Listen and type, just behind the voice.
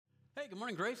Hey, good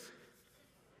morning, Grace.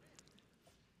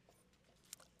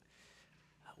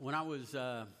 When I was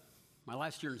my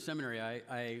last year in seminary,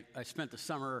 I spent the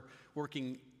summer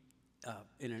working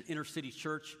in an inner city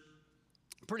church,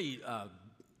 pretty,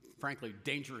 frankly,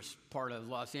 dangerous part of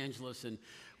Los Angeles, and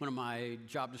one of my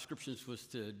job descriptions was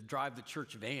to drive the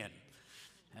church van.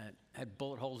 It had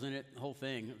bullet holes in it, the whole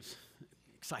thing. It was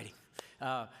exciting.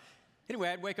 Anyway,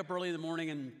 I'd wake up early in the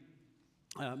morning and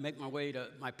make my way to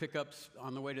my pickups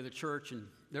on the way to the church, and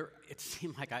it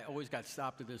seemed like I always got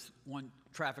stopped at this one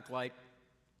traffic light,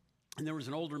 and there was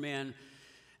an older man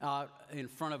in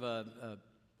front of a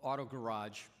auto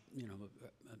garage,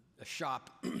 a shop,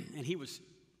 and he was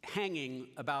hanging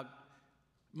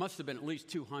must have been at least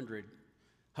 200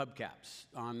 hubcaps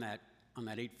on that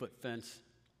 8-foot fence,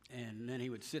 and then he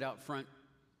would sit out front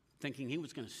thinking he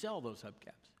was going to sell those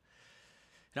hubcaps.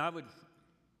 And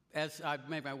as I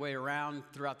made my way around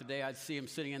throughout the day, I'd see him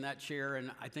sitting in that chair,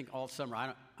 and I think all summer,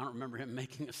 I don't remember him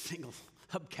making a single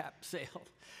hubcap sale.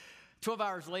 12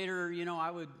 hours later,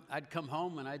 I'd come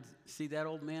home, and I'd see that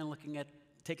old man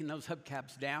taking those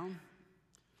hubcaps down,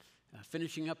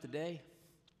 finishing up the day,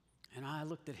 and I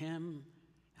looked at him,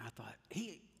 and I thought,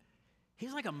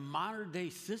 he's like a modern-day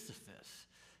Sisyphus.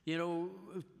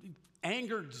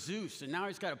 Angered Zeus, and now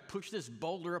he's got to push this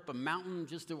boulder up a mountain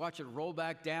just to watch it roll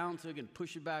back down so he can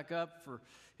push it back up for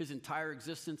his entire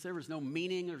existence. There was no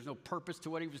meaning, there was no purpose to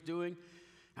what he was doing.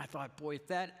 And I thought, boy, if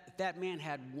that man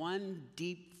had one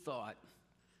deep thought,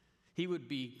 he would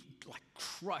be like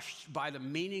crushed by the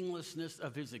meaninglessness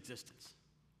of his existence.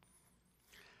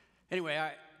 Anyway,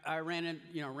 I ran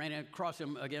across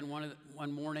him again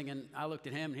one morning, and I looked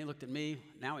at him, and he looked at me.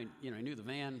 Now he knew the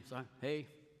van, so hey.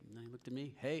 And then he looked at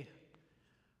me, hey.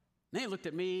 And then he looked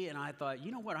at me, and I thought,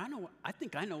 you know what? I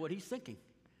think I know what he's thinking.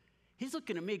 He's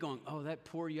looking at me going, oh, that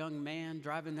poor young man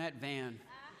driving that van.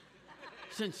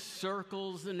 Since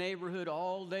circles the neighborhood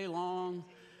all day long.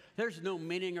 There's no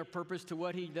meaning or purpose to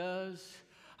what he does.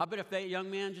 I bet if that young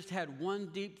man just had one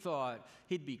deep thought,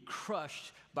 he'd be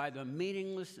crushed by the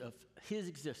meaninglessness of his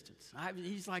existence.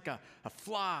 He's like a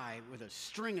fly with a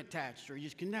string attached, or he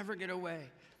just can never get away.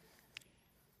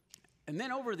 And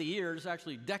then over the years,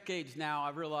 actually decades now,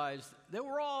 I've realized that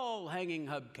we're all hanging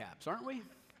hubcaps, aren't we?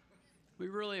 We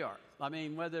really are. I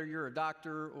mean, whether you're a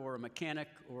doctor or a mechanic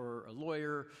or a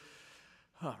lawyer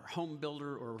or a home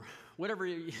builder or whatever,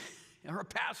 or a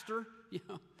pastor, you're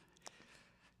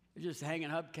just hanging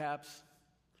hubcaps.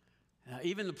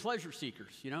 Even the pleasure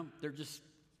seekers, they're just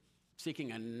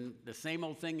seeking the same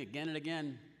old thing again and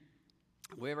again.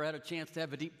 If we ever had a chance to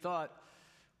have a deep thought,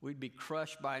 we'd be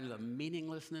crushed by the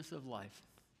meaninglessness of life.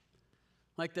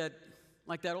 Like that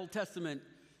Old Testament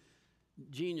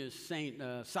genius, Saint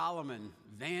Solomon,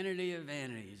 vanity of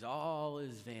vanities, all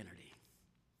is vanity.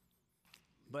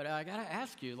 But I got to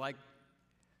ask you,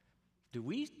 do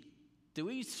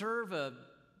we serve a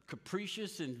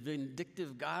capricious and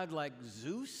vindictive God like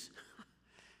Zeus?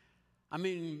 I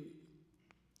mean,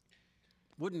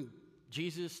 wouldn't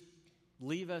Jesus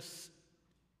leave us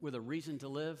with a reason to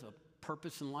live, a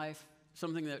purpose in life,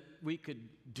 something that we could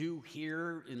do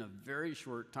here in a very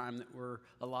short time that we're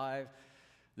alive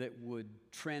that would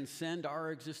transcend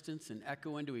our existence and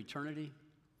echo into eternity?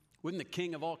 Wouldn't the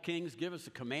King of all kings give us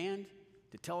a command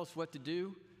to tell us what to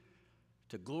do,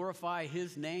 to glorify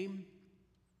his name,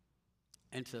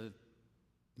 and to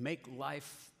make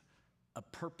life a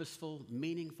purposeful,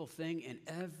 meaningful thing in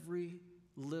every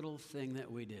little thing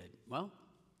that we did? Well,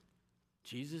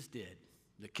 Jesus did.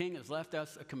 The King has left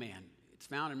us a command. It's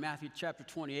found in Matthew chapter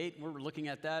 28, and we're looking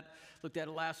at that. Looked at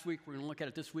it last week. We're going to look at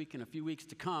it this week and a few weeks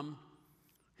to come.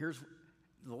 Here's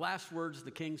the last words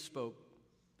the King spoke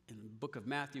in the book of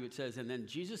Matthew. It says, and then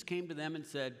Jesus came to them and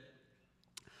said,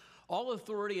 all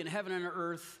authority in heaven and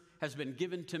earth has been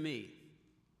given to me.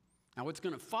 Now, what's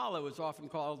going to follow is often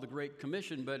called the Great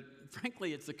Commission, but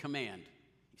frankly, it's a command.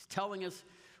 He's telling us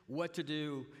what to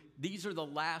do. These are the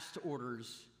last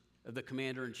orders of the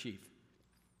commander-in-chief.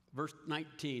 Verse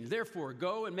 19, therefore,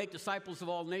 go and make disciples of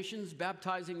all nations,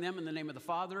 baptizing them in the name of the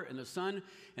Father and the Son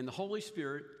and the Holy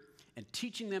Spirit, and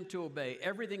teaching them to obey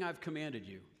everything I've commanded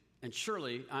you. And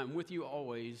surely I'm with you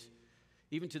always,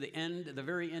 even to the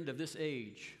very end of this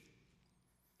age.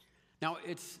 Now,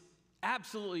 it's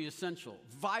absolutely essential,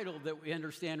 vital that we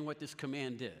understand what this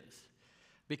command is.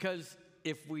 Because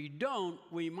if we don't,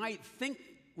 we might think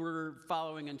we're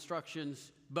following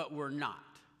instructions, but we're not.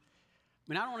 I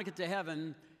mean, I don't want to get to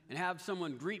heaven and have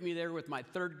someone greet me there with my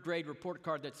third grade report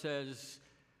card that says,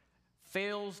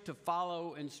 fails to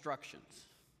follow instructions.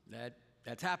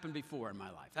 That's happened before in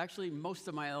my life. Actually, most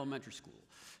of my elementary school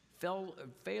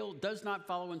does not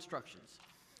follow instructions.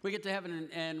 We get to heaven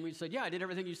and we said, yeah, I did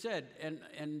everything you said.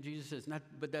 And Jesus says,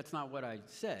 but that's not what I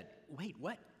said. Wait,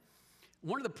 what?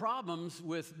 One of the problems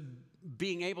with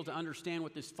being able to understand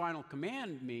what this final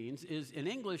command means is in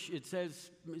English, it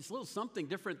says it's a little something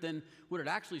different than what it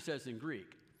actually says in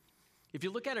Greek. If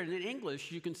you look at it in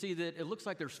English, you can see that it looks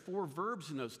like there's 4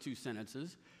 verbs in those 2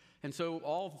 sentences. And so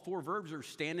all 4 verbs are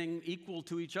standing equal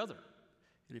to each other.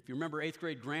 And if you remember 8th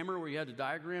grade grammar where you had to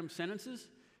diagram sentences,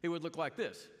 it would look like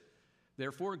this.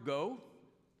 Therefore, go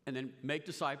and then make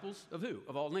disciples of who?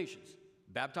 Of all nations.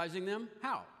 Baptizing them,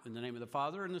 how? In the name of the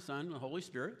Father and the Son and the Holy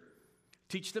Spirit.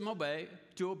 Teach them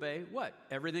to obey what?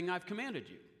 Everything I've commanded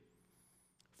you.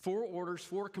 4 orders,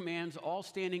 4 commands, all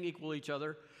standing equal to each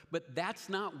other, but that's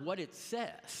not what it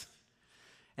says.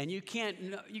 And you can't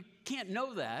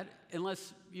know that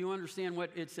unless you understand what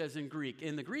it says in Greek.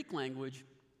 In the Greek language,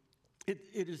 it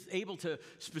is able to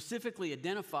specifically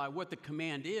identify what the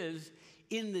command is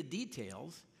in the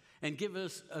details and give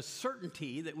us a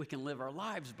certainty that we can live our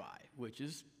lives by, which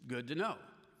is good to know.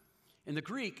 In the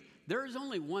Greek, there is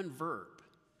only one verb.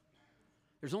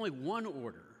 There's only one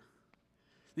order.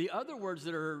 The other words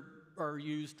that are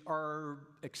used are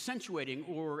accentuating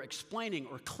or explaining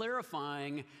or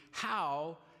clarifying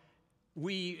how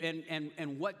we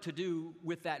and what to do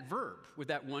with that verb, with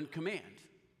that one command.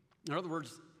 In other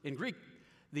words, in Greek,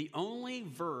 the only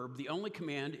verb, the only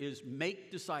command is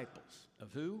make disciples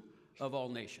of who? Of all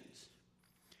nations.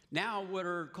 Now, what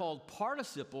are called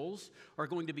participles are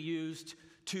going to be used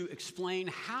to explain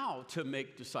how to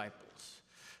make disciples.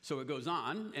 So it goes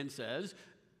on and says,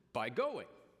 by going,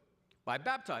 by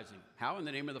baptizing. How? In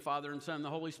the name of the Father and Son and the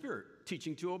Holy Spirit.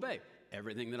 Teaching to obey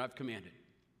everything that I've commanded.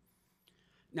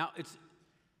 Now,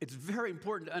 it's very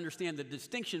important to understand the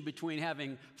distinction between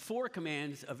having 4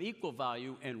 commands of equal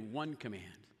value and 1 command.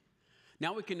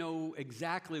 Now we can know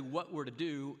exactly what we're to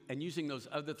do and using those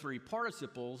other 3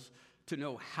 participles to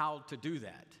know how to do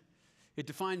that. It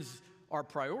defines our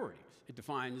priorities. It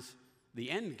defines the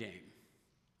end game.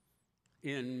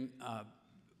 In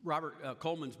Robert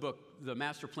Coleman's book, The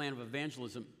Master Plan of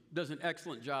Evangelism, does an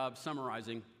excellent job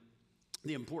summarizing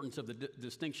the importance of the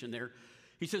distinction there.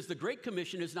 He says, the Great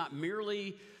Commission is not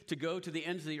merely to go to the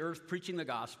ends of the earth preaching the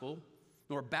gospel,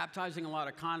 nor baptizing a lot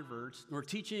of converts, nor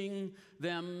teaching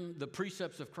them the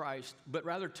precepts of Christ, but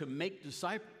rather to make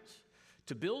disciples,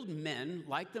 to build men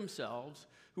like themselves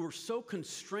who are so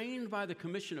constrained by the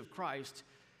commission of Christ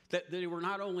that they were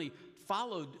not only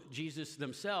followed Jesus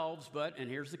themselves, but, and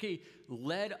here's the key,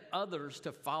 led others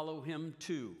to follow him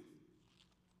too.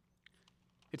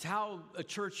 It's how a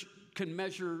church can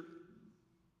measure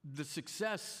the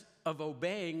success of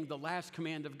obeying the last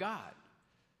command of God.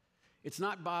 It's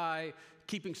not by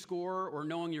keeping score or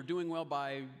knowing you're doing well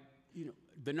by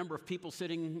the number of people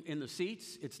sitting in the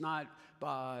seats. It's not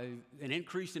by an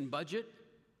increase in budget.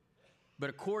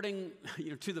 But according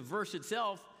to the verse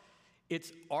itself,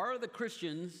 it's are the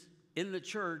Christians in the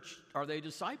church, are they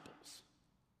disciples?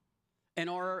 And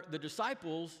are the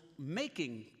disciples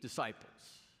making disciples?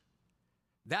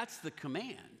 That's the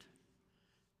command.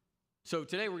 So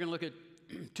today we're going to look at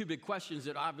 2 big questions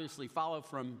that obviously follow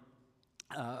from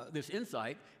this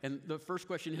insight. And the first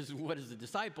question is, what is a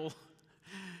disciple?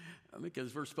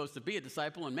 Because we're supposed to be a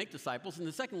disciple and make disciples. And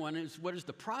the second one is, what is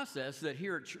the process that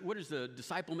what is the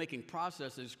disciple-making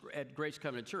process at Grace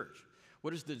Covenant Church?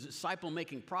 What is the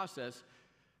disciple-making process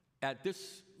at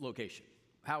this location?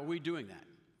 How are we doing that?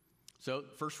 So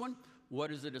first one,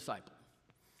 what is a disciple?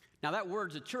 Now that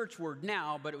word's a church word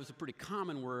now, but it was a pretty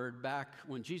common word back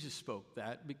when Jesus spoke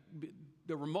that.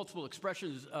 There were multiple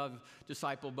expressions of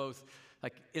disciple, both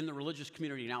like in the religious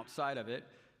community and outside of it.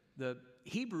 The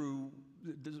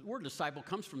word disciple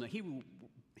comes from the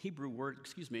Hebrew word,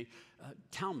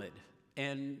 Talmud.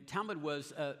 And Talmud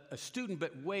was a student,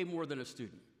 but way more than a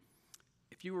student.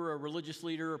 If you were a religious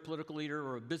leader, a political leader,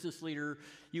 or a business leader,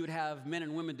 you would have men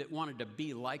and women that wanted to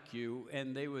be like you,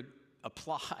 and they would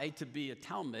apply to be a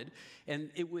Talmud. And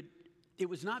it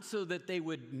was not so that they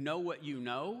would know what you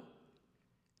know.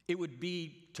 It would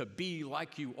be to be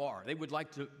like you are.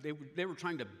 They were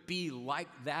trying to be like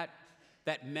that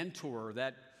mentor,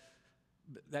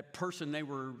 that person. They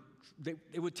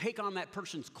would take on that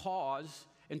person's cause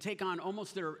and take on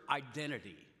almost their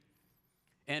identity.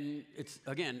 And it's,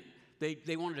 again,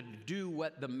 they wanted to do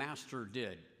what the master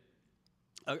did.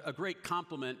 A great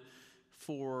compliment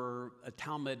for a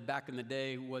Talmud back in the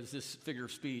day was this figure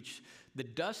of speech: the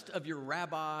dust of your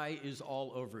rabbi is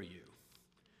all over you.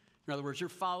 In other words, you're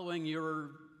following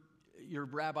your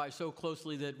rabbi so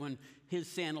closely that when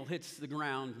his sandal hits the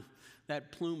ground,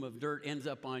 that plume of dirt ends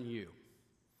up on you.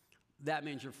 That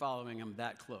means you're following him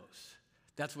that close.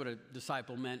 That's what a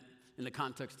disciple meant in the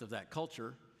context of that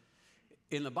culture.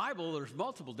 In the Bible, there's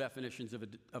multiple definitions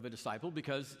of a disciple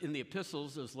because in the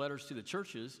epistles, those letters to the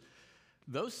churches,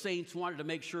 those saints wanted to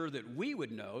make sure that we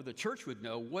would know, the church would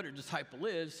know, what a disciple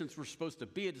is, since we're supposed to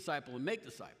be a disciple and make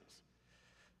disciples.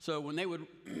 So when they would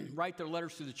write their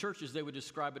letters to the churches, they would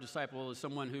describe a disciple as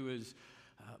someone who is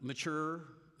mature,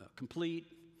 complete,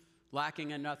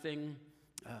 lacking in nothing,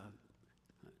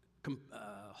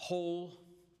 whole.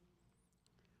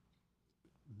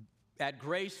 At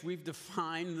Grace, we've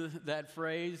defined that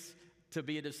phrase, to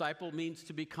be a disciple means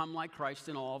to become like Christ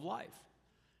in all of life.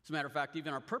 As a matter of fact,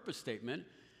 even our purpose statement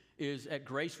is, at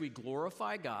Grace, we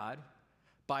glorify God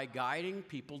by guiding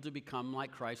people to become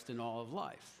like Christ in all of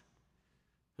life.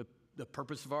 The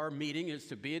purpose of our meeting is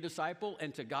to be a disciple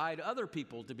and to guide other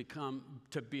people to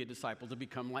be a disciple, to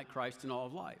become like Christ in all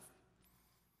of life.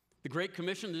 The Great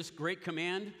Commission, this great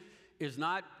command, is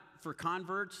not for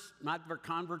converts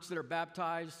that are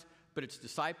baptized, but it's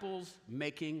disciples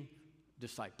making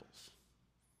disciples.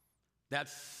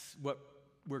 That's what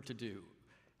we're to do.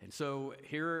 And so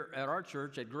here at our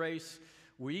church, at Grace,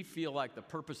 we feel like the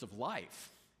purpose of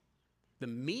life, the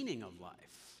meaning of life,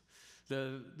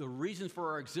 the reason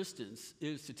for our existence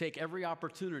is to take every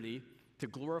opportunity to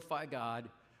glorify God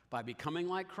by becoming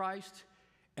like Christ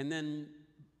and then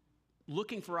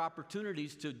looking for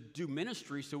opportunities to do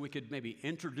ministry so we could maybe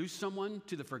introduce someone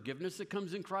to the forgiveness that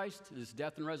comes in Christ, his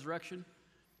death and resurrection,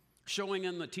 showing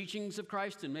them the teachings of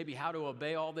Christ and maybe how to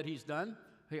obey all that he's done,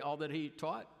 all that he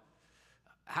taught,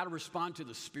 how to respond to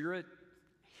the Spirit,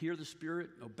 hear the Spirit,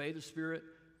 obey the Spirit,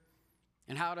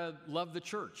 and how to love the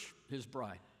church, his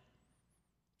bride.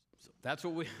 So that's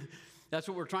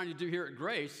what we're trying to do here at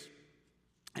Grace,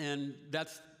 and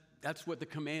that's what the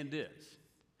command is.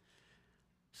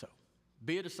 So,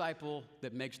 be a disciple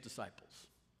that makes disciples.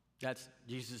 That's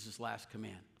Jesus' last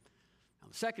command. Now,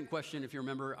 the second question, if you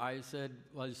remember, I said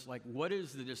was like, what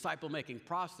is the disciple-making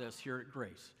process here at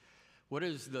Grace? What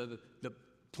is the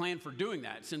plan for doing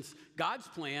that? Since God's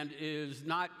plan is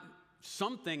not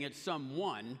something, it's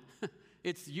someone.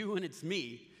 It's you and it's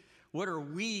me. What are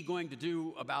we going to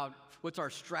do about, what's our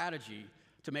strategy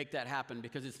to make that happen?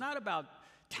 Because it's not about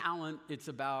talent, it's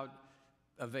about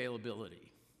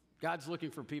availability. God's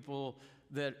looking for people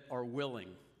that are willing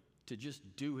to just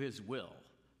do his will.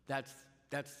 That's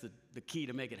the key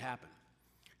to make it happen.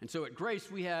 And so at Grace,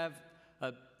 we have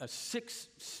a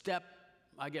 6-step,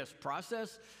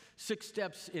 process, 6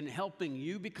 steps in helping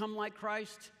you become like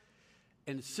Christ,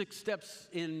 and 6 steps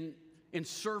in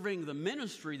serving the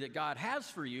ministry that God has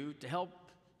for you to help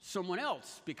someone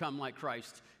else become like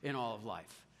Christ in all of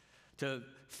life, to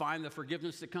find the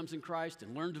forgiveness that comes in Christ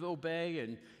and learn to obey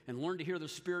and learn to hear the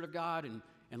Spirit of God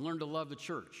and learn to love the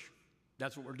church.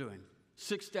 That's what we're doing.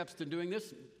 6 steps to doing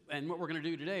this, and what we're going to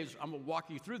do today is I'm going to walk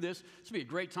you through this. This will be a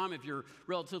great time if you're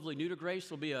relatively new to Grace.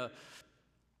 It'll be a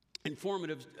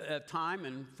informative time,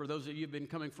 and for those of you who've been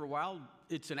coming for a while,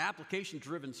 it's an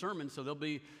application-driven sermon, so there'll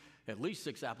be at least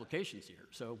 6 applications here.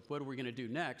 So what are we going to do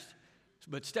next?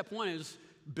 But step 1 is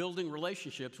building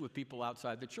relationships with people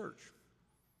outside the church.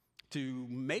 To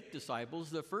make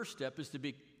disciples, the first step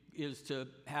is to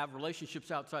have relationships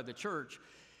outside the church.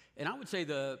 And I would say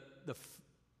the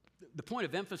point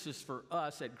of emphasis for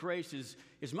us at Grace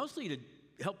is mostly to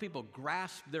help people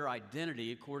grasp their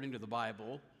identity according to the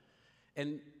Bible.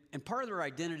 And part of their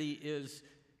identity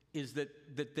is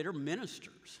that they're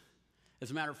ministers. As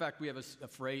a matter of fact, we have a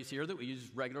phrase here that we use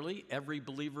regularly: every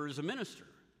believer is a minister.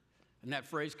 And that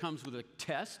phrase comes with a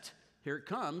test. Here it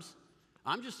comes.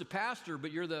 I'm just a pastor,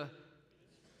 but you're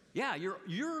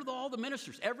all the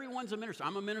ministers. Everyone's a minister.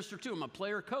 I'm a minister too. I'm a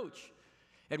player coach.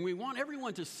 And we want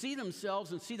everyone to see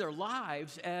themselves and see their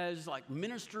lives as like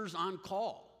ministers on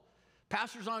call,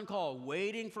 pastors on call,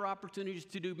 waiting for opportunities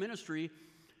to do ministry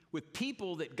with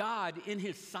people that God, in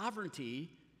his sovereignty,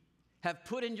 have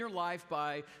put in your life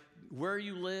by where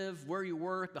you live, where you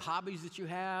work, the hobbies that you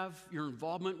have, your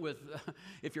involvement with,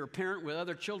 if you're a parent, with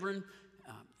other children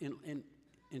in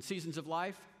seasons of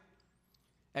life.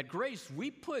 At Grace,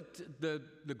 we put the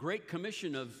Great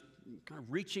Commission of kind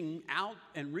of reaching out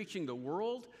and reaching the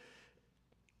world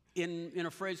in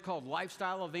a phrase called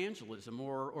lifestyle evangelism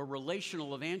or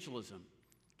relational evangelism.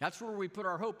 That's where we put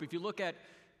our hope. If you look at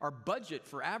our budget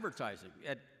for advertising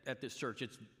at this church,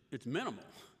 it's minimal.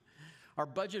 Our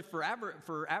budget for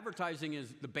advertising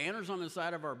is the banners on the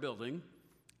side of our building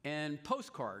and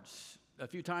postcards a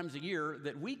few times a year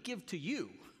that we give to you,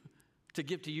 to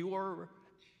give to your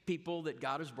people that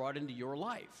God has brought into your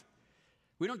life.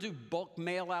 We don't do bulk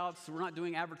mail outs. We're not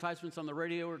doing advertisements on the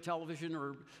radio or television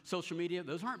or social media.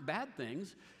 Those aren't bad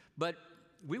things, but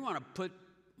we want to put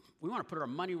our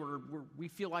money where we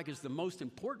feel like is the most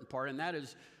important part, and that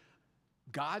is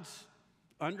God's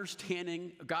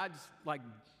understanding God's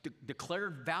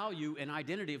declared value and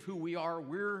identity of who we are.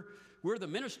 We're the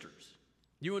ministers,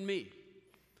 you and me.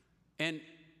 And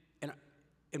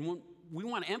what we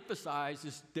want to emphasize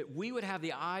is that we would have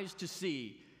the eyes to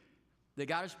see that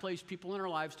God has placed people in our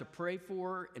lives to pray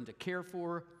for and to care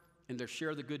for and to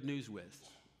share the good news with.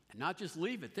 And not just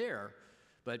leave it there,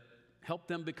 but help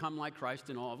them become like Christ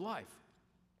in all of life.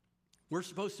 We're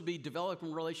supposed to be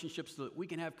developing relationships so that we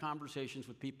can have conversations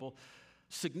with people,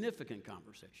 significant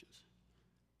conversations.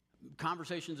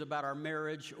 Conversations about our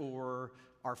marriage or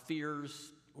our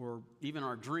fears or even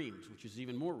our dreams, which is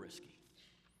even more risky.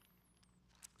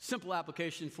 Simple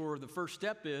application for the first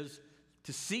step is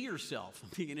to see yourself.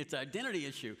 It's an identity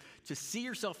issue. To see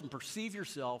yourself and perceive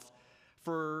yourself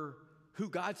for who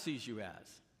God sees you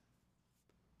as.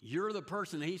 You're the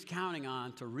person that he's counting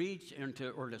on to reach and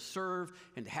to serve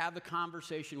and to have the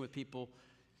conversation with people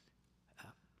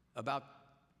about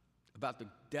the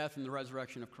death and the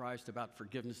resurrection of Christ, about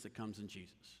forgiveness that comes in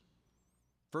Jesus.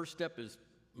 First step is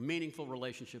meaningful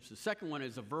relationships. The second one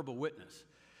is a verbal witness.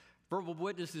 Verbal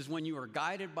witness is when you are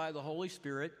guided by the Holy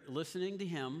Spirit, listening to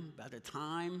him about the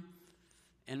time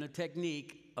and the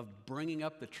technique of bringing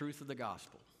up the truth of the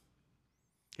gospel.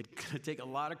 It's going to take a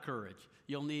lot of courage.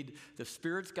 You'll need the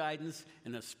Spirit's guidance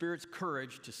and the Spirit's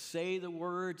courage to say the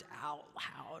words out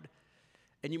loud.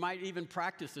 And you might even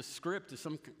practice a script,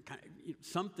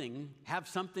 have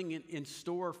something in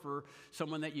store for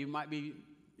someone that you might be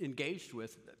engaged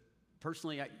with.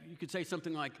 Personally, you could say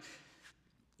something like,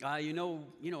 you know,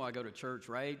 I go to church,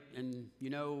 right? And you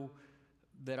know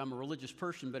that I'm a religious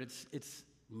person, but it's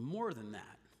more than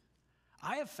that.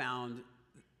 I have found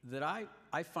that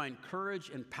I find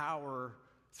courage and power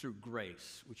through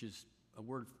grace, which is a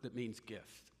word that means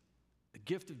gift. The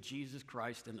gift of Jesus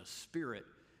Christ and the Spirit.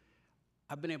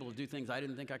 I've been able to do things I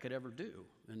didn't think I could ever do,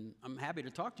 and I'm happy to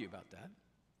talk to you about that.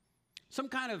 Some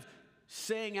kind of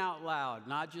saying out loud,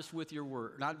 not just with your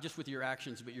word, not just with your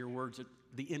actions, but your words,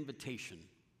 the invitation.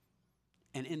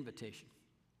 An invitation.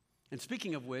 And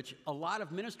speaking of which, a lot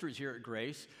of ministries here at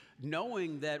Grace,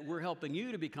 knowing that we're helping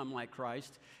you to become like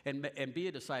Christ and be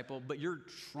a disciple, but you're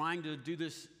trying to do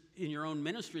this in your own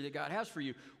ministry that God has for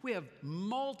you, we have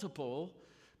multiple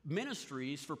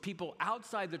ministries for people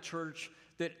outside the church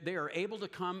that they are able to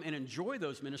come and enjoy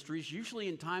those ministries, usually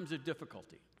in times of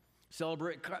difficulty.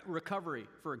 Celebrate recovery,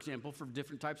 for example, for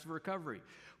different types of recovery.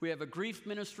 We have a grief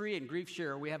ministry and grief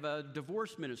share. We have a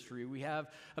divorce ministry. We have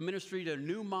a ministry to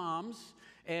new moms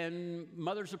and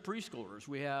mothers of preschoolers.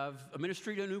 We have a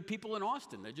ministry to new people in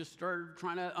Austin that just started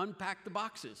trying to unpack the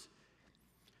boxes.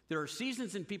 There are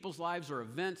seasons in people's lives or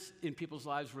events in people's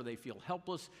lives where they feel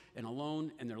helpless and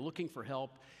alone and they're looking for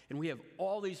help. And we have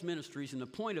all these ministries. And the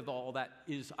point of all that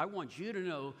is I want you to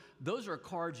know those are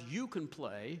cards you can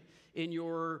play in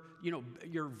your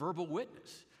verbal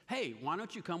witness. Hey, why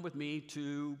don't you come with me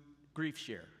to Grief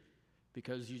Share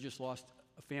because you just lost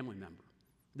a family member.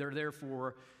 They're there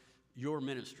for your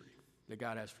ministry that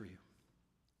God has for you.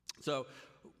 So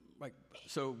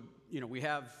we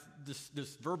have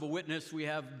this verbal witness, we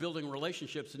have building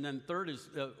relationships, and then third is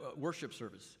worship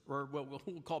service, or what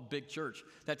we'll call big church.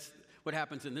 That's what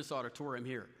happens in this auditorium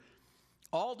here.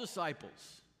 All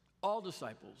disciples,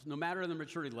 no matter the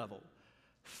maturity level,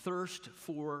 thirst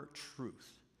for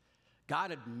truth. God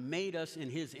had made us in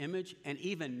his image, and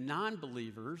even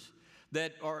non-believers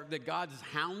that God's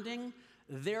hounding,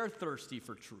 they're thirsty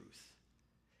for truth.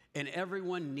 And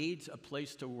everyone needs a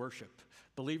place to worship.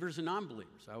 Believers and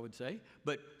non-believers, I would say.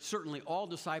 But certainly all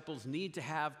disciples need to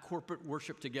have corporate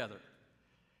worship together.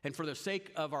 And for the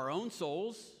sake of our own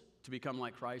souls, to become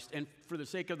like Christ, and for the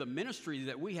sake of the ministry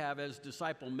that we have as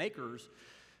disciple makers,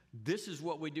 this is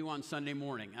what we do on Sunday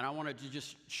morning. And I wanted to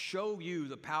just show you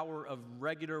the power of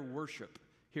regular worship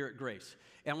here at Grace.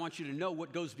 And I want you to know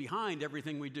what goes behind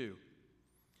everything we do.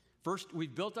 First,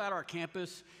 we've built out our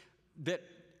campus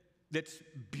that's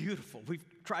beautiful. We've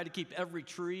tried to keep every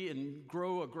tree and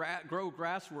grow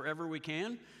grass wherever we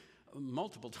can.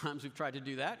 Multiple times we've tried to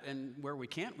do that, and where we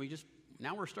can't,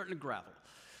 now we're starting to gravel.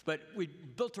 But we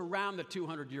built around the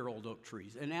 200-year-old oak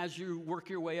trees. And as you work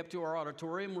your way up to our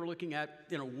auditorium, we're looking at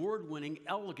an award-winning,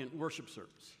 elegant worship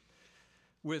service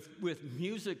with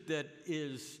music that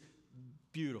is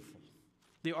beautiful.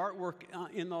 The artwork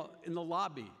in the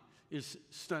lobby is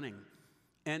stunning.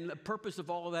 And the purpose of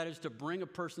all of that is to bring a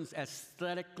person's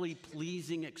aesthetically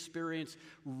pleasing experience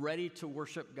ready to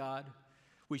worship God.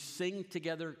 We sing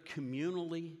together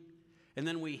communally, and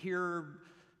then we hear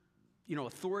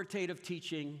authoritative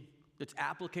teaching that's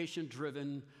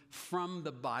application-driven from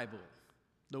the Bible,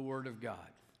 the Word of God.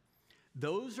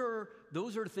 Those are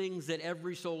things that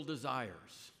every soul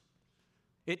desires.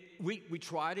 We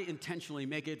try to intentionally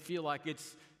make it feel like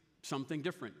it's something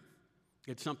different.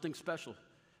 It's something special.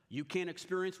 You can't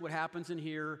experience what happens in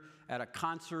here at a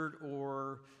concert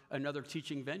or another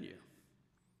teaching venue.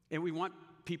 And we want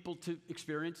people to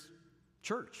experience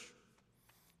church.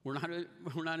 We're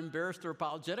not embarrassed or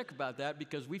apologetic about that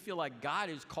because we feel like God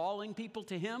is calling people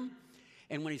to him.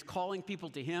 And when he's calling people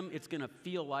to him, it's going to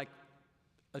feel like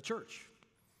a church.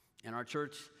 And our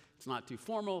church, it's not too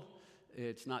formal.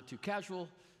 It's not too casual.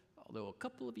 Although a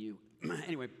couple of you,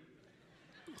 anyway,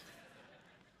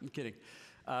 I'm kidding.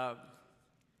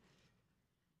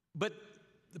 But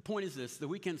the point is this: the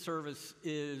weekend service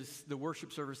is the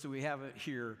worship service that we have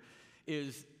here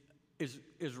is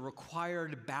a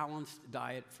required balanced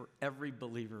diet for every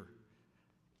believer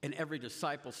and every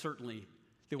disciple, certainly,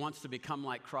 that wants to become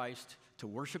like Christ, to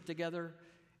worship together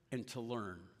and to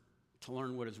learn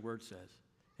what his word says.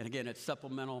 And again, it's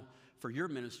supplemental for your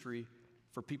ministry,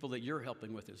 for people that you're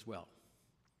helping with as well.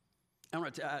 I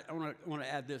want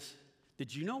to add this.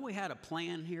 Did you know we had a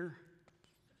plan here?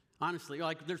 Honestly,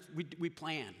 like we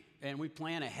plan, and we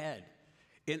plan ahead.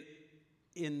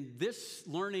 In this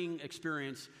learning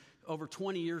experience over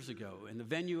 20 years ago, in the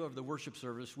venue of the worship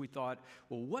service, we thought,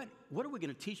 well, what are we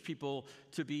going to teach people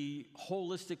to be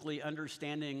holistically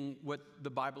understanding what the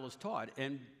Bible is taught?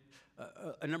 And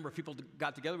a number of people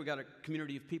got together. We got a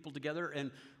community of people together, and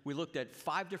we looked at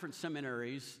 5 different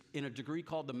seminaries in a degree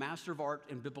called the Master of Art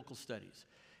in Biblical Studies.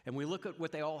 And we look at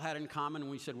what they all had in common, and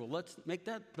we said, well, let's make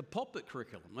that the pulpit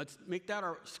curriculum. Let's make that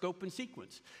our scope and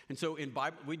sequence. And so in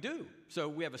Bible, we do. So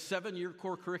we have a 7-year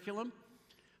core curriculum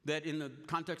that in the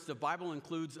context of Bible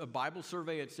includes a Bible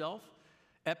survey itself,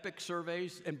 epic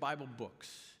surveys, and Bible books.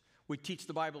 We teach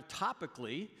the Bible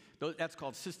topically. That's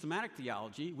called systematic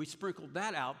theology. We sprinkled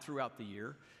that out throughout the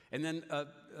year. And then a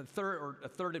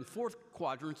third and fourth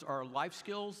quadrants are life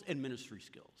skills and ministry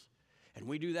skills. And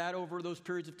we do that over those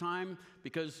periods of time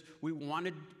because we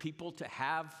wanted people to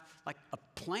have like a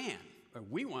plan, or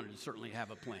we wanted to certainly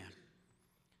have a plan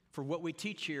for what we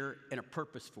teach here and a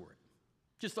purpose for it.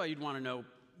 Just thought you'd want to know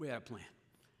we had a plan.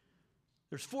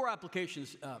 There's 4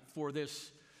 applications for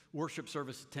this worship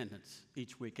service attendance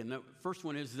each week. And the first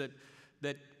one is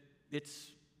that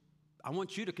I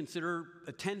want you to consider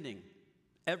attending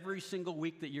every single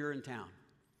week that you're in town.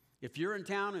 If you're in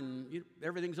town and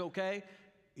everything's okay,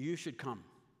 you should come.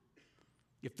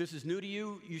 If this is new to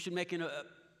you, you should make an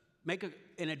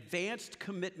advanced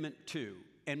commitment to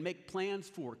and make plans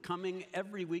for coming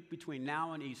every week between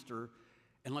now and Easter,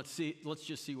 and let's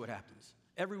just see what happens.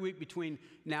 Every week between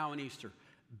now and Easter,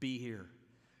 be here.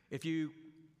 If you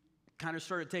kind of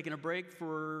started taking a break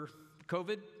for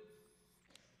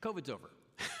COVID's over.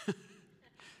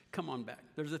 Come on back.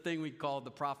 There's a thing we call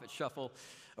the the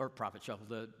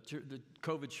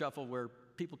COVID shuffle, where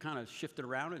people kind of shifted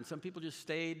around and some people just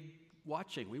stayed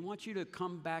watching. We want you to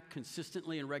come back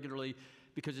consistently and regularly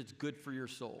because it's good for your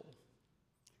soul.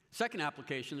 Second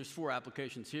application, there's 4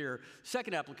 applications here.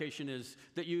 Second application is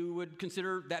that you would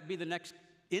consider that be the next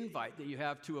invite that you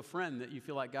have to a friend that you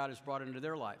feel like God has brought into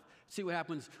their life. See what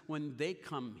happens when they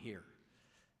come here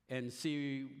and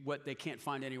see what they can't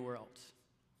find anywhere else.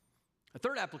 A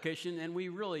third application, and we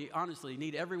really honestly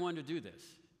need everyone to do this.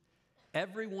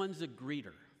 Everyone's a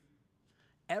greeter.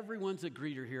 Everyone's a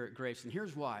greeter here at Grace, and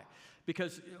here's why.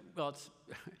 Because,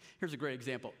 here's a great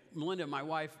example. Melinda, my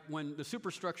wife, when the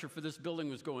superstructure for this building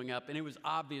was going up, and it was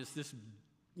obvious this,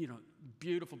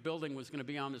 beautiful building was going to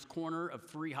be on this corner of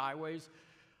 3 highways,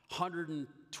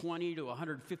 120 to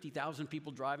 150,000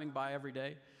 people driving by every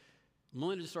day.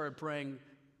 Melinda started praying,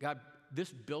 God,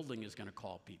 this building is going to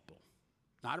call people.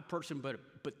 Not a person, but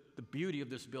the beauty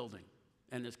of this building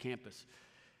and this campus.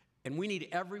 And we need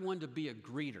everyone to be a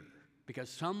greeter, because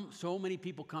so many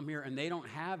people come here and they don't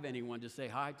have anyone to say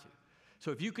hi to. So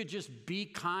if you could just be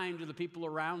kind to the people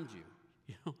around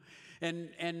you,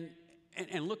 and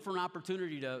look for an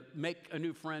opportunity to make a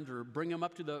new friend or bring them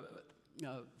up to the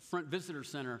front visitor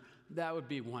center, that would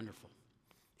be wonderful.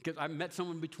 Because I met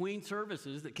someone between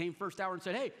services that came first hour and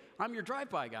said, hey, I'm your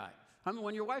drive-by guy. I'm the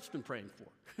one your wife's been praying for.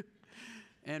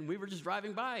 And we were just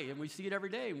driving by, and we see it every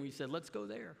day, and we said, let's go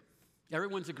there.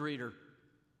 Everyone's a greeter.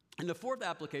 And the fourth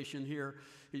application here,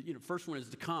 first one is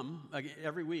to come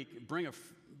every week, bring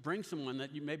someone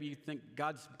that you think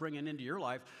God's bringing into your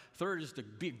life. Third is to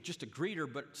be just a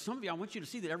greeter. But some of you, I want you to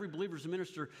see that every believer is a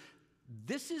minister.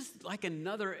 This is like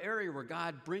another area where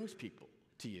God brings people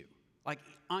to you, like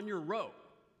on your row.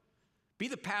 Be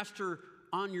the pastor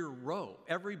on your row.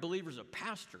 Every believer is a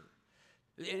pastor.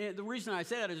 And the reason I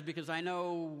say that is because I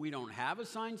know we don't have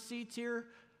assigned seats here,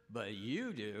 but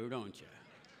you do, don't you?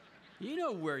 You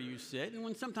know where you sit. And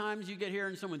when sometimes you get here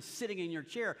and someone's sitting in your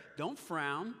chair, don't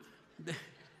frown.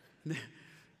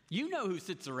 You know who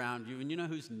sits around you, and you know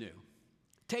who's new.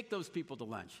 Take those people to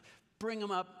lunch. Bring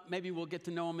them up. Maybe we'll get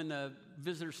to know them in the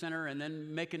visitor center and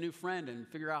then make a new friend and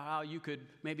figure out how you could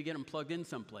maybe get them plugged in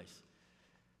someplace.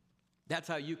 That's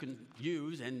how you can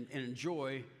use and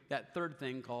enjoy that third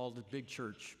thing called the big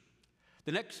church.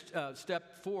 The next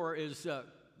step 4 is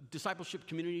discipleship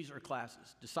communities or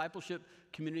classes. Discipleship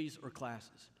communities or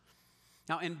classes.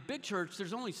 Now, in big church,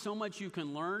 there's only so much you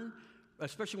can learn,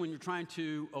 especially when you're trying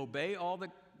to obey all that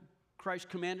Christ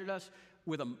commanded us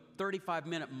with a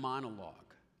 35-minute monologue.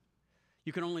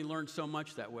 You can only learn so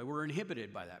much that way. We're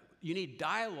inhibited by that. You need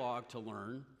dialogue to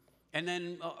learn, and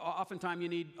then oftentimes you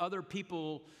need other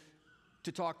people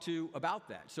to talk to about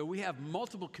that. So we have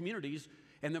multiple communities,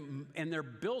 and they're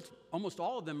built, almost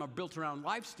all of them are built around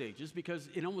life stages, because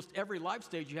in almost every life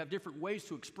stage you have different ways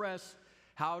to express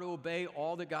how to obey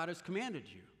all that God has commanded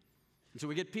you. And so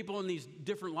we get people in these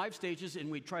different life stages, and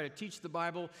we try to teach the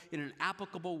Bible in an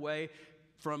applicable way,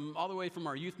 all the way from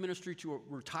our youth ministry to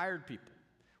retired people.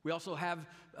 We also have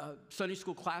Sunday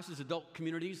school classes, adult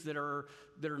communities that are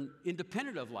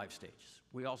independent of life stages.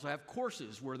 We also have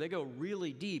courses where they go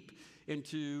really deep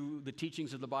into the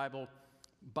teachings of the Bible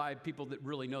by people that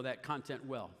really know that content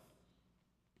well.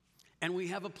 And we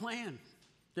have a plan.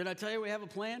 Did I tell you we have a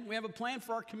plan? We have a plan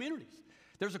for our communities.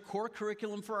 There's a core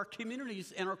curriculum for our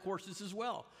communities and our courses as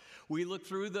well. We looked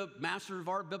through the Master of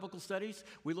Art Biblical Studies.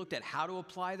 We looked at how to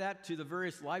apply that to the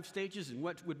various life stages and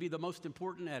what would be the most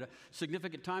important at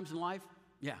significant times in life.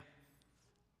 Yeah,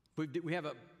 we have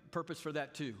a purpose for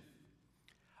that too.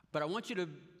 But I want you to,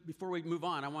 before we move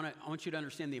on, I want you to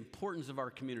understand the importance of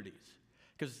our communities,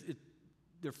 because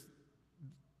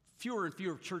fewer and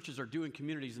fewer churches are doing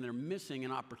communities, and they're missing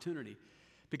an opportunity.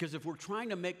 Because if we're trying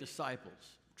to make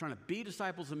disciples, trying to be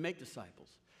disciples and make disciples,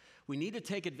 we need to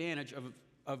take advantage of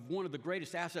one of the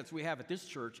greatest assets we have at this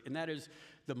church, and that is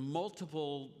the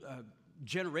multiple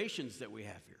generations that we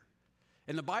have here.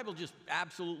 And the Bible just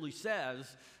absolutely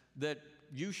says that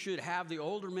you should have the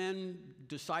older men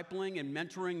discipling and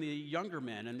mentoring the younger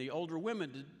men, and the older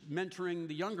women mentoring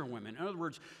the younger women. In other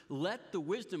words, let the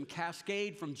wisdom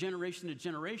cascade from generation to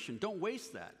generation. Don't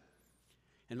waste that.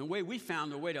 And the way we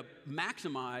found the way to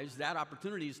maximize that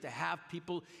opportunity is to have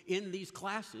people in these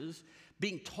classes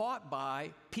being taught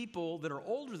by people that are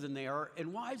older than they are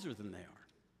and wiser than they are.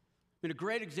 I mean, a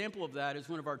great example of that is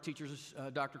one of our teachers,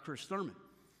 Dr. Chris Thurman.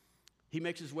 He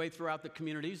makes his way throughout the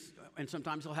communities, and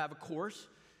sometimes he'll have a course.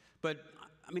 But,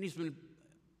 I mean,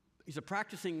 he's a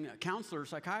practicing counselor,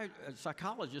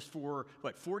 psychologist for,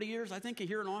 40 years, I think,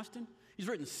 here in Austin? He's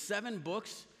written 7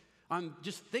 books on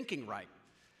just thinking right?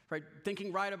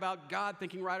 Thinking right about God,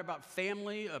 thinking right about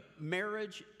family,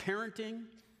 marriage, parenting.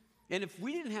 And if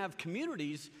we didn't have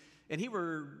communities, and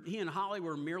he and Holly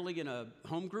were merely in a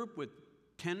home group with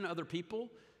 10 other people,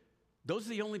 those are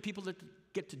the only people that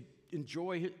get to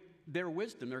enjoy their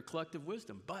wisdom, their collective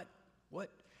wisdom. But what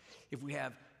if we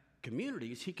have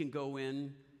communities? He can go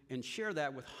in and share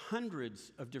that with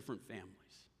hundreds of different families.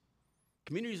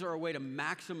 Communities are a way to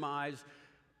maximize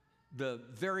the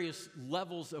various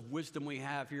levels of wisdom we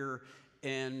have here.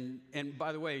 And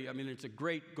by the way, I mean, it's a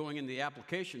great, going in the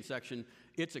application section,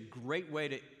 it's a great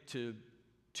way to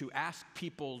ask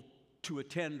people to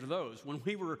attend those. When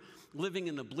we were living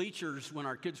in the bleachers when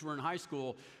our kids were in high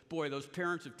school, boy, those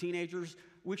parents of teenagers,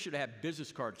 we should have had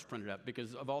business cards printed up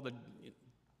because of all the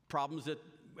problems that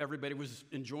everybody was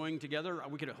enjoying together.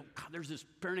 We could have, God, there's this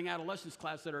parenting adolescence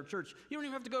class at our church. You don't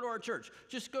even have to go to our church.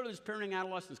 Just go to this parenting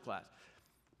adolescence class.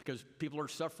 Because people are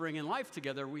suffering in life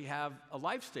together, we have a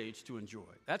life stage to enjoy.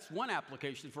 That's one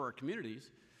application for our communities.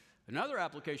 Another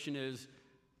application is,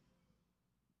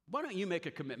 why don't you make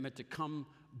a commitment to come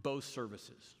both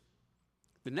services?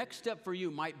 The next step for you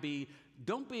might be,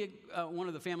 don't be one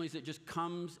of the families that just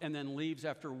comes and then leaves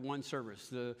after one service,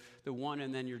 the one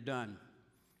and then you're done.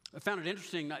 I found it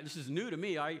interesting. This is new to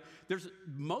me.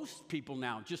 Most people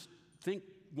now just think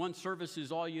one service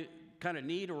is all you kind of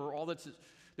need or all that's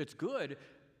good.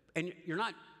 And you're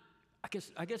not, I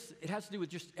guess it has to do with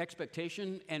just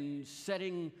expectation and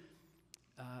setting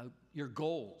your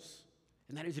goals.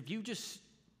 And that is, if you just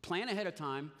plan ahead of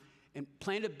time and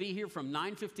plan to be here from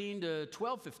 9:15 to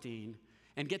 12:15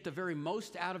 and get the very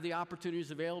most out of the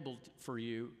opportunities available for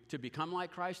you to become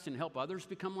like Christ and help others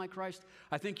become like Christ,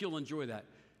 I think you'll enjoy that.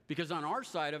 Because on our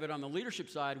side of it, on the leadership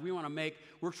side,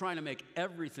 we're trying to make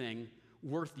everything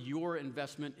worth your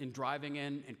investment in driving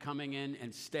in and coming in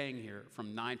and staying here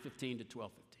from 9:15 to 12:15.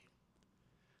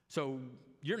 So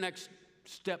your next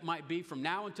step might be, from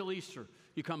now until Easter,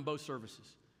 you come both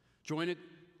services. Join it,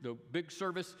 the big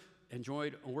service, and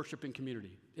join a worshiping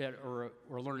community or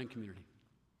a learning community.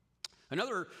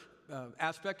 Another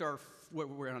aspect,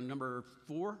 we're on number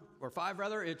 4 or 5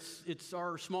 rather, it's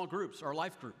our small groups, our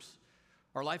life groups.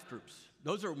 Our life groups.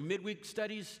 Those are midweek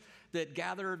studies that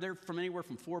gather. They're from anywhere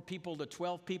from 4 people to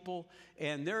 12 people,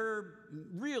 and they're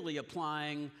really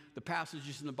applying the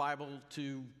passages in the Bible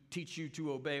to teach you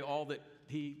to obey all that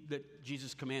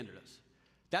Jesus commanded us.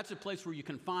 That's a place where you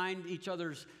can find each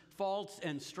other's faults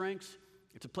and strengths.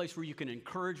 It's a place where you can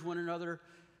encourage one another,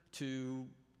 to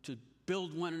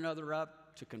build one another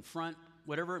up, to confront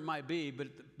whatever it might be. But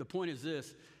the point is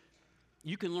this: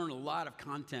 you can learn a lot of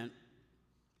content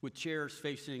with chairs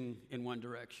facing in one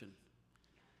direction.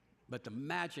 But the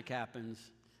magic happens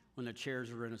when the chairs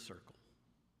are in a circle.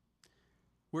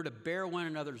 We're to bear one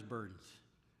another's burdens,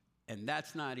 and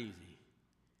that's not easy.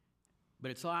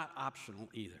 But it's not optional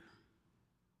either.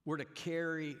 We're to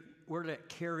carry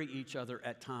each other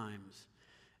at times,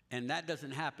 and that doesn't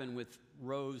happen with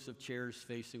rows of chairs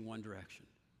facing one direction.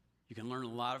 You can learn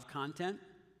a lot of content,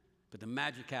 but the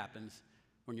magic happens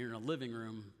when you're in a living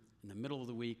room in the middle of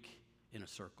the week in a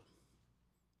circle.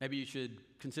 Maybe you should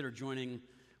consider joining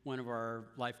one of our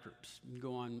life groups. You can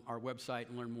go on our website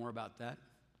and learn more about that.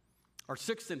 Our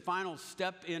 6th and final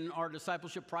step in our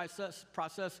discipleship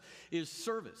process is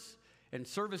service. And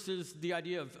service is the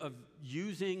idea of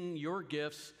using your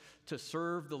gifts to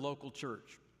serve the local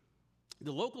church.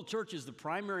 The local church is the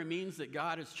primary means that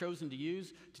God has chosen to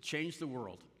use to change the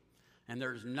world. And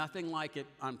there's nothing like it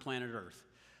on planet Earth.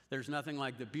 There's nothing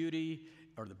like the beauty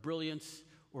or the brilliance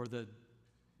or the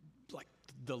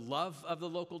love of the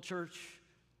local church,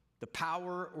 the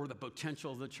power or the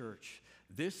potential of the church.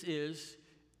 This is,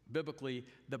 biblically,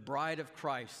 the bride of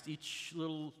Christ.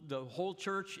 The whole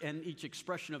church and each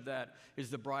expression of that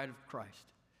is the bride of Christ.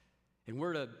 And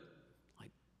we're to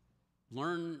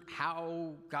learn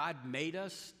how God made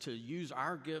us to use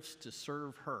our gifts to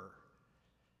serve her.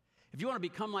 If you want to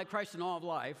become like Christ in all of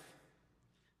life,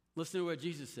 listen to what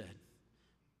Jesus said.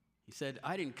 He said,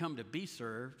 I didn't come to be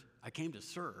served, I came to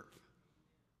serve.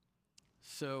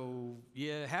 So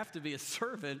you have to be a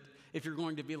servant if you're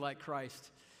going to be like Christ.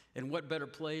 And what better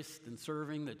place than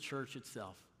serving the church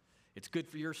itself? It's good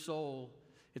for your soul.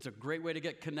 It's a great way to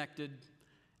get connected.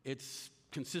 It's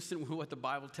consistent with what the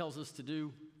Bible tells us to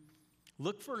do.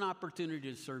 Look for an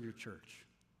opportunity to serve your church.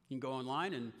 You can go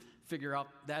online and figure out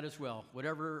that as well.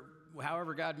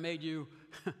 However God made you,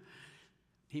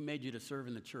 He made you to serve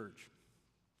in the church.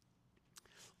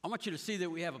 I want you to see that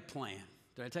we have a plan.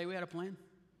 Did I tell you we had a plan?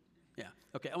 Yeah.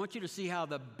 Okay, I want you to see how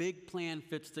the big plan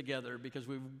fits together, because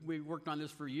we've worked on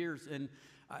this for years, and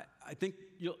I think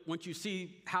once you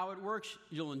see how it works,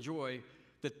 you'll enjoy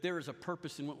that there is a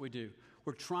purpose in what we do.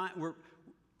 We're trying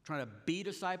to be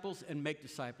disciples and make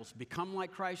disciples, become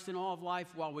like Christ in all of life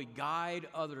while we guide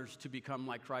others to become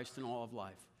like Christ in all of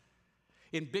life.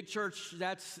 In Big Church,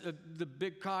 that's the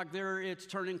big cog there. It's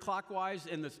turning clockwise,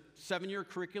 and the 7-year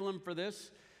curriculum for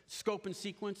this, scope and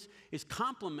sequence, is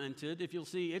complemented. If you'll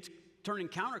see, it's turning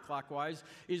counterclockwise,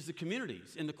 is the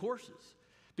communities and the courses,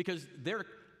 because they're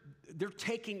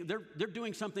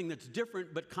doing something that's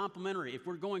different but complementary. If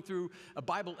we're going through a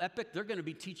Bible epic, they're going to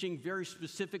be teaching very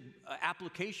specific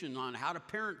application on how to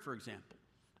parent, for example,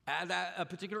 at a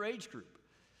particular age group.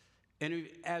 And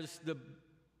as the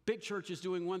Big Church is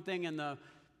doing one thing and the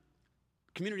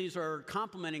communities are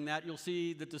complementing that, you'll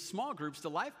see that the small groups, the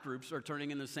life groups, are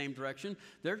turning in the same direction.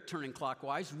 They're turning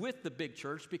clockwise with the Big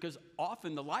Church, because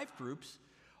often the life groups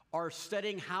are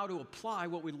studying how to apply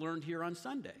what we learned here on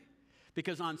Sunday.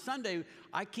 Because on Sunday,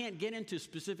 I can't get into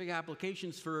specific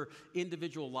applications for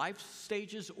individual life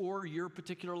stages or your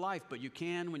particular life, but you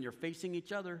can when you're facing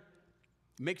each other.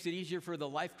 It makes it easier for the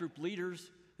life group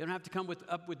leaders. They don't have to come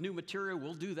up with new material.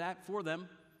 We'll do that for them.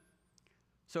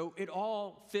 So it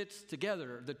all fits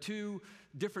together, the 2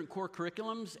 different core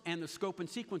curriculums and the scope and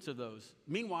sequence of those.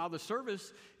 Meanwhile, the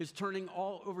service is turning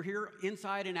all over here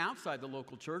inside and outside the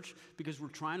local church, because we're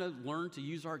trying to learn to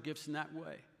use our gifts in that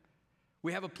way.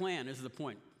 We have a plan, is the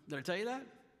point. Did I tell you that?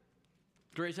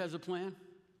 Grace has a plan.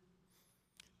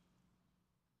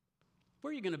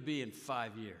 Where are you going to be in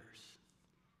 5 years?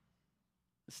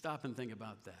 Stop and think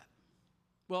about that.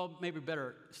 Well, maybe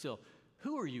better still,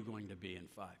 who are you going to be in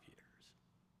 5 years?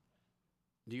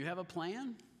 Do you have a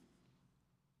plan?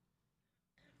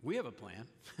 We have a plan.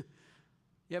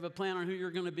 You have a plan on who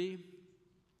you're going to be?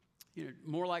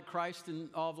 More like Christ in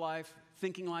all of life,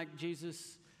 thinking like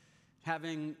Jesus,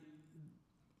 having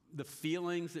the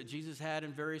feelings that Jesus had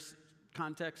in various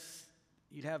contexts.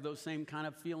 You'd have those same kind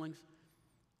of feelings.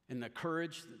 And the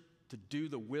courage to do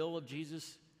the will of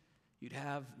Jesus, you'd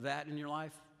have that in your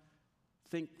life.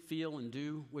 think, feel, and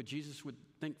do what Jesus would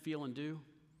think, feel, and do?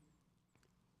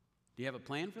 Do you have a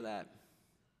plan for that?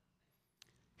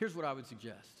 Here's what I would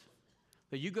suggest.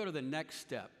 That you go to the next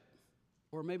step,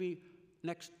 or maybe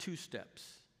next 2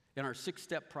 steps in our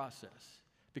 6-step process,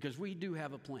 because we do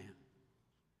have a plan.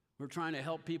 We're trying to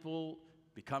help people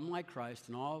become like Christ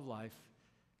in all of life,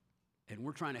 and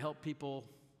we're trying to help people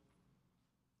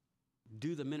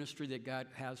do the ministry that God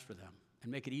has for them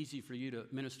and make it easy for you to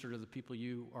minister to the people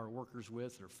you are workers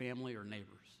with or family or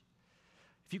neighbors.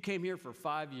 If you came here for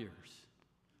 5 years,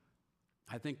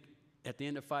 I think at the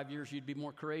end of 5 years, you'd be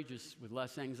more courageous with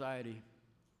less anxiety.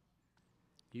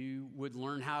 You would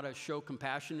learn how to show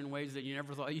compassion in ways that you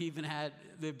never thought you even had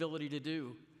the ability to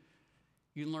do.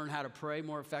 You'd learn how to pray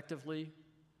more effectively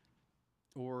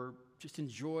or just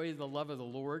enjoy the love of the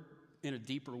Lord in a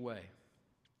deeper way.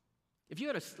 If you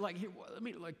had let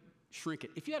me shrink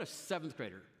it. If you had a 7th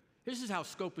grader, this is how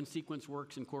scope and sequence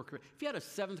works in core curriculum. If you had a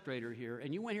 7th grader here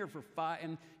and you went here for 5,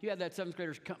 and you had that 7th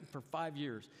grader come for 5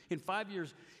 years, in 5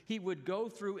 years, he would go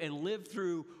through and live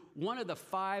through one of the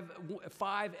five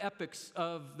epics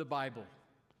of the Bible.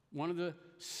 One of the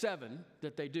 7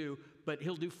 that they do, but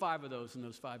he'll do 5 of those in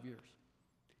those 5 years.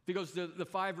 If he goes to the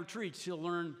 5 retreats, he'll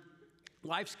learn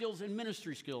life skills and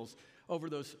ministry skills over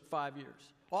those 5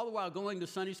 years. All the while going to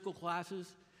Sunday school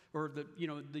classes or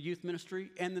the youth ministry,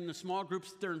 and then the small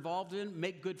groups that they're involved in,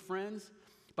 make good friends.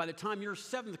 By the time your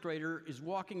 7th grader is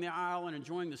walking the aisle and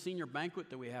enjoying the senior banquet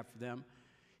that we have for them,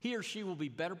 he or she will be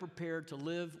better prepared to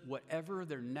live whatever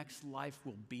their next life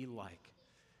will be like.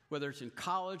 Whether it's in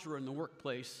college or in the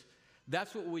workplace,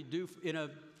 that's what we do in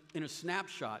a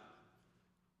snapshot.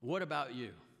 What about you?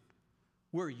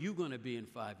 Where are you going to be in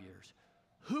 5 years?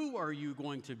 Who are you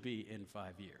going to be in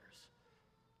 5 years?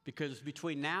 Because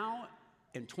between now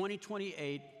and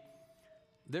 2028,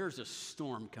 there's a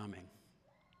storm coming.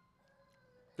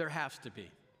 There has to be.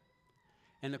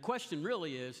 And the question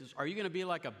really is are you going to be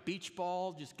like a beach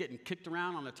ball just getting kicked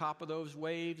around on the top of those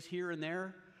waves here and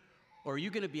there? Or are you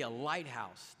going to be a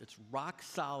lighthouse that's rock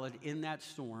solid in that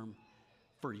storm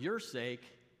for your sake,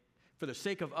 for the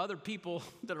sake of other people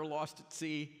that are lost at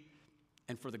sea,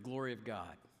 and for the glory of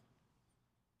God?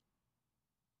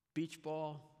 Beach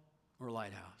ball or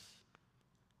lighthouse?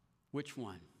 Which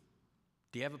one?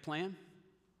 Do you have a plan?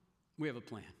 We have a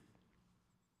plan.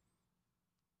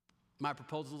 My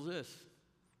proposal is this.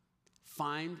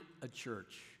 Find a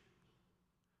church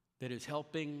that is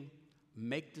helping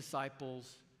make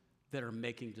disciples that are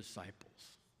making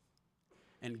disciples,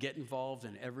 and get involved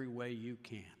in every way you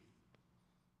can.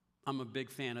 I'm a big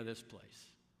fan of this place.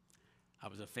 I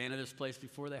was a fan of this place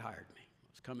before they hired me.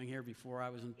 I was coming here before I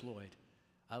was employed.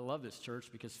 I love this church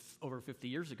because over 50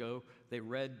 years ago, they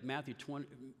read Matthew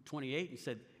 28 and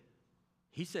said,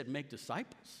 he said, make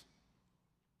disciples.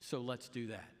 So let's do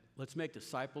that. Let's make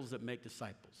disciples that make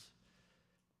disciples.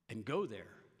 And go there,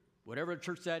 whatever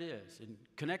church that is, and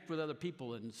connect with other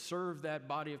people and serve that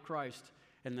body of Christ,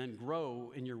 and then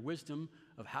grow in your wisdom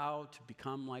of how to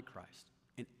become like Christ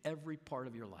in every part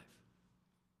of your life.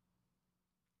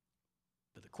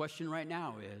 But the question right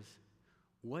now is,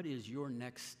 what is your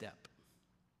next step?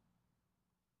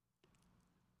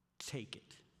 Take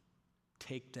it.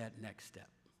 Take that next step.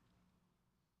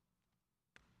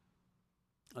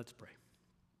 Let's pray.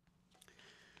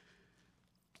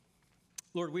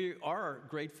 Lord, we are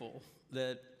grateful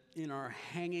that in our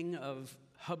hanging of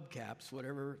hubcaps,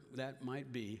 whatever that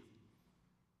might be,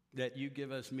 that you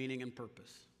give us meaning and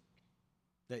purpose,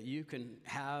 that you can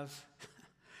have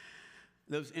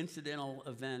those incidental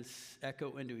events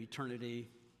echo into eternity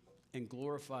and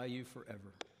glorify you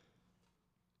forever.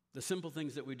 The simple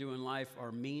things that we do in life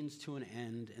are means to an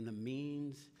end, and the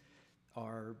means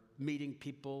are meeting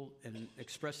people and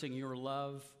expressing your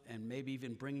love and maybe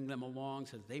even bringing them along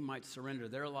so that they might surrender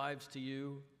their lives to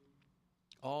you,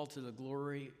 all to the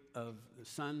glory of the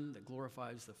Son that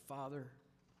glorifies the Father,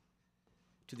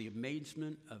 to the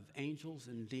amazement of angels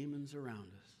and demons around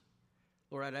us.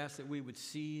 Lord, I'd ask that we would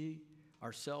see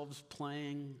ourselves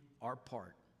playing our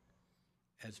part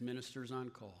as ministers on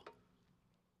call.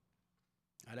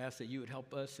 I'd ask that you would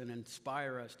help us and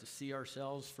inspire us to see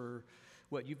ourselves for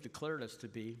what you've declared us to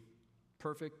be,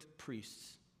 perfect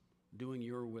priests doing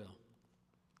your will.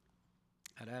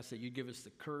 I'd ask that you give us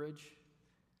the courage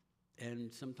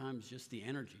and sometimes just the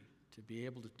energy to be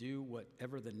able to do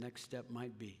whatever the next step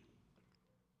might be.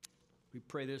 We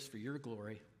pray this for your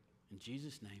glory. In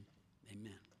Jesus' name,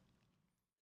 amen.